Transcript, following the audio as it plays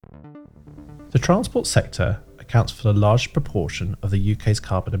The transport sector accounts for the largest proportion of the UK's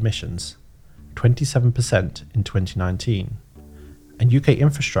carbon emissions, 27% in 2019, and UK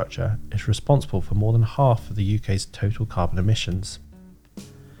infrastructure is responsible for more than half of the UK's total carbon emissions.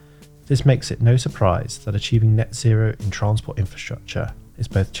 This makes it no surprise that achieving net zero in transport infrastructure is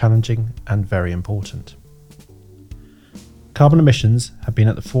both challenging and very important. Carbon emissions have been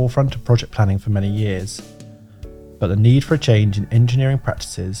at the forefront of project planning for many years, but the need for a change in engineering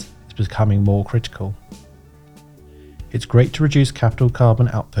practices is becoming more critical. It's great to reduce capital carbon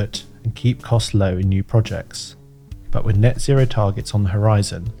output and keep costs low in new projects, but with net zero targets on the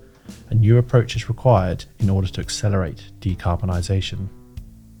horizon, a new approach is required in order to accelerate decarbonisation.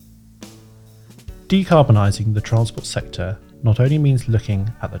 Decarbonising the transport sector not only means looking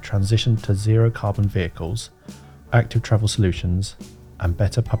at the transition to zero carbon vehicles, active travel solutions, and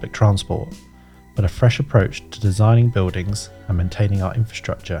better public transport, but a fresh approach to designing buildings and maintaining our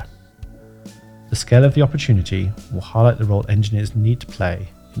infrastructure. The scale of the opportunity will highlight the role engineers need to play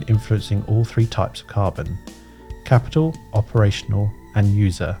in influencing all three types of carbon: capital, operational, and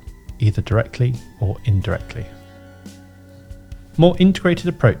user, either directly or indirectly. More integrated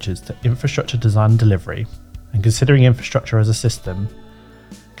approaches to infrastructure design and delivery, and considering infrastructure as a system,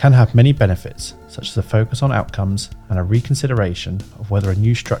 can have many benefits, such as a focus on outcomes and a reconsideration of whether a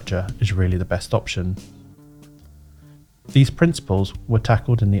new structure is really the best option. These principles were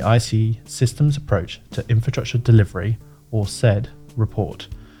tackled in the ICE Systems Approach to Infrastructure Delivery, or SED, report,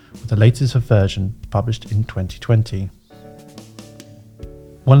 with the latest version published in 2020.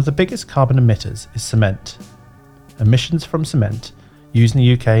 One of the biggest carbon emitters is cement. Emissions from cement used in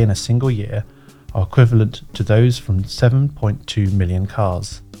the UK in a single year are equivalent to those from 7.2 million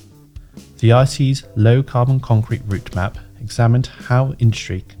cars. The ICE's low carbon concrete route map examined how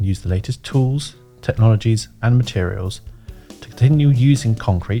industry can use the latest tools, technologies and materials to continue using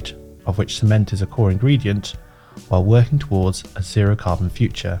concrete, of which cement is a core ingredient, while working towards a zero carbon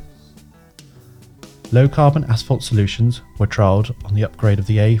future. Low carbon asphalt solutions were trialled on the upgrade of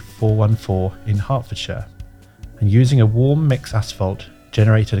the A414 in Hertfordshire, and using a warm mix asphalt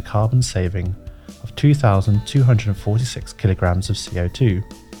generated a carbon saving of 2,246 kilograms of CO2.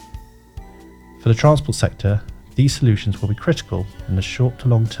 For the transport sector, these solutions will be critical in the short to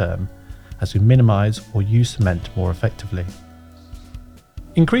long term as we minimise or use cement more effectively.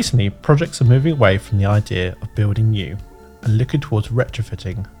 Increasingly, projects are moving away from the idea of building new and looking towards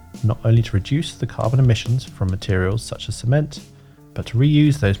retrofitting, not only to reduce the carbon emissions from materials such as cement, but to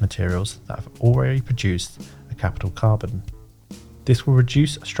reuse those materials that have already produced a capital carbon. This will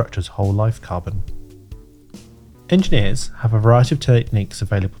reduce a structure's whole life carbon. Engineers have a variety of techniques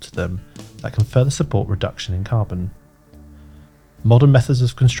available to them that can further support reduction in carbon. Modern methods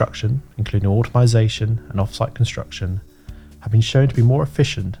of construction, including automisation and off-site construction, have been shown to be more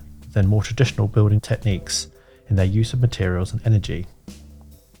efficient than more traditional building techniques in their use of materials and energy.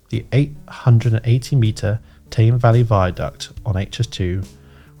 The 880-metre Thames Valley Viaduct on HS2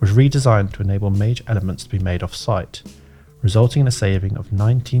 was redesigned to enable major elements to be made off-site, resulting in a saving of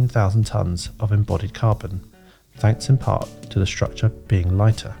 19,000 tonnes of embodied carbon, thanks in part to the structure being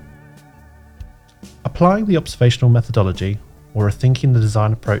lighter. Applying the observational methodology or rethinking the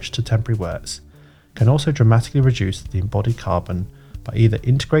design approach to temporary works can also dramatically reduce the embodied carbon by either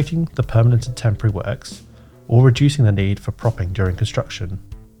integrating the permanent and temporary works or reducing the need for propping during construction.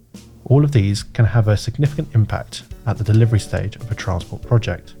 All of these can have a significant impact at the delivery stage of a transport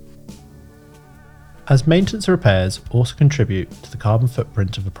project. As maintenance and repairs also contribute to the carbon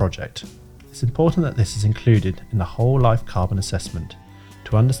footprint of a project, it's important that this is included in the whole life carbon assessment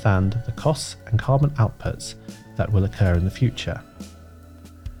to understand the costs and carbon outputs that will occur in the future.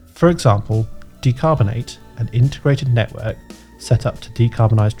 For example, Decarbonate, an integrated network set up to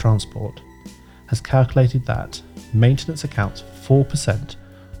decarbonise transport, has calculated that maintenance accounts for 4%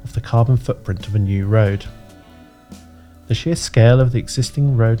 of the carbon footprint of a new road. The sheer scale of the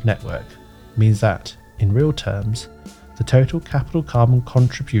existing road network means that, in real terms, the total capital carbon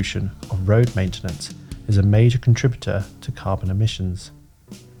contribution of road maintenance is a major contributor to carbon emissions.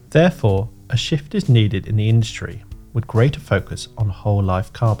 Therefore, a shift is needed in the industry with greater focus on whole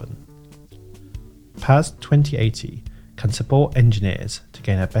life carbon. PAS 2080 can support engineers to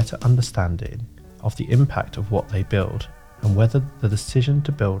gain a better understanding of the impact of what they build and whether the decision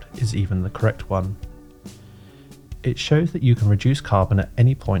to build is even the correct one. It shows that you can reduce carbon at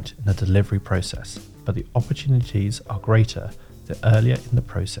any point in the delivery process, but the opportunities are greater the earlier in the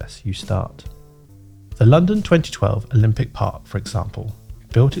process you start. The London 2012 Olympic Park, for example,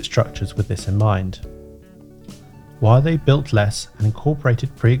 built its structures with this in mind. While they built less and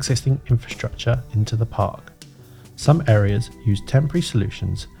incorporated pre-existing infrastructure into the park, some areas used temporary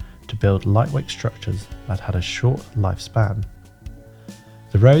solutions to build lightweight structures that had a short lifespan.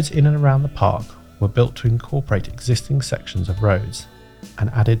 The roads in and around the park were built to incorporate existing sections of roads and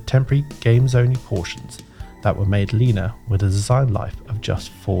added temporary games-only portions that were made leaner with a design life of just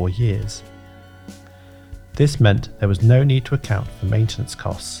 4 years. This meant there was no need to account for maintenance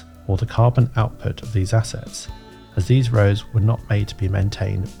costs or the carbon output of these assets, as these roads were not made to be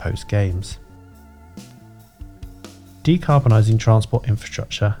maintained post-games. Decarbonising transport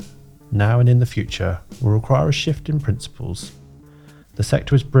infrastructure, now and in the future, will require a shift in principles. The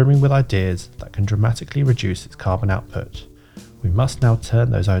sector is brimming with ideas that can dramatically reduce its carbon output. We must now turn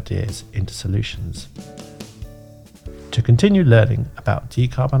those ideas into solutions. To continue learning about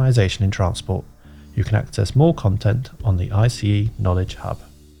decarbonisation in transport, you can access more content on the ICE Knowledge Hub.